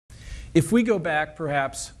If we go back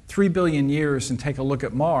perhaps 3 billion years and take a look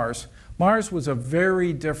at Mars, Mars was a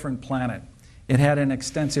very different planet. It had an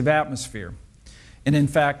extensive atmosphere. And in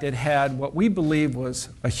fact, it had what we believe was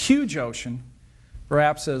a huge ocean,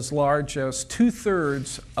 perhaps as large as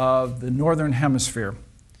 2/3 of the northern hemisphere.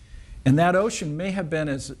 And that ocean may have been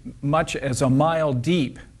as much as a mile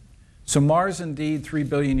deep. So Mars indeed 3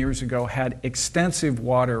 billion years ago had extensive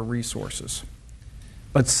water resources.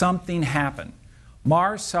 But something happened.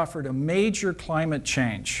 Mars suffered a major climate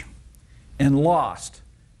change and lost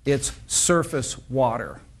its surface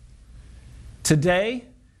water. Today,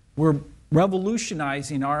 we're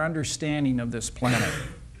revolutionizing our understanding of this planet.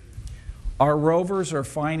 Our rovers are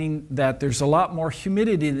finding that there's a lot more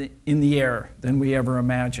humidity in the air than we ever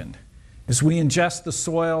imagined. As we ingest the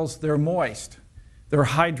soils, they're moist, they're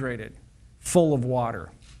hydrated, full of water.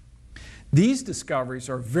 These discoveries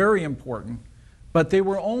are very important, but they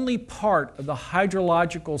were only part of the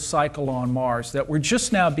hydrological cycle on Mars that we're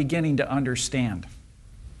just now beginning to understand.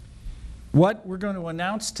 What we're going to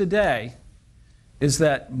announce today is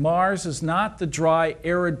that Mars is not the dry,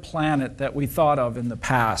 arid planet that we thought of in the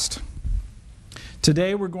past.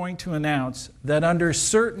 Today we're going to announce that under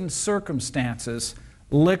certain circumstances,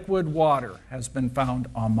 liquid water has been found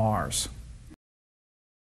on Mars.